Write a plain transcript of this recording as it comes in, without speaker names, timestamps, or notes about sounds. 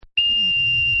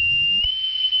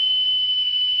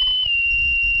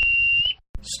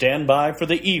stand by for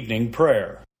the evening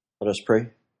prayer. Let us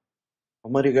pray.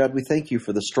 Almighty God, we thank you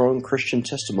for the strong Christian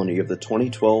testimony of the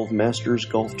 2012 Masters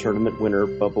Golf Tournament winner,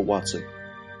 Bubba Watson.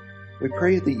 We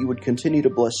pray that you would continue to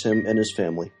bless him and his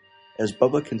family as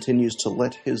Bubba continues to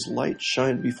let his light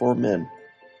shine before men,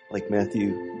 like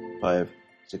Matthew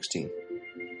 5:16.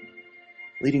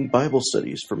 Leading Bible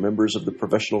studies for members of the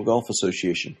Professional Golf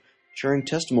Association, sharing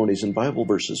testimonies and Bible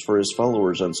verses for his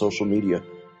followers on social media,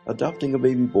 adopting a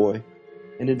baby boy,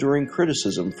 and enduring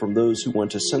criticism from those who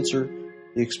want to censor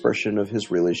the expression of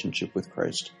his relationship with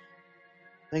Christ.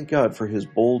 Thank God for his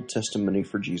bold testimony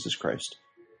for Jesus Christ.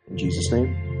 In Jesus'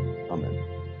 name, Amen.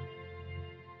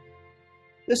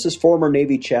 This is former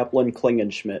Navy Chaplain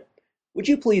Klingenschmidt. Would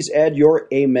you please add your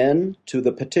amen to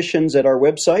the petitions at our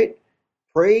website,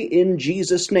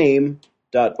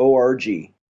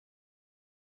 prayinjesusname.org.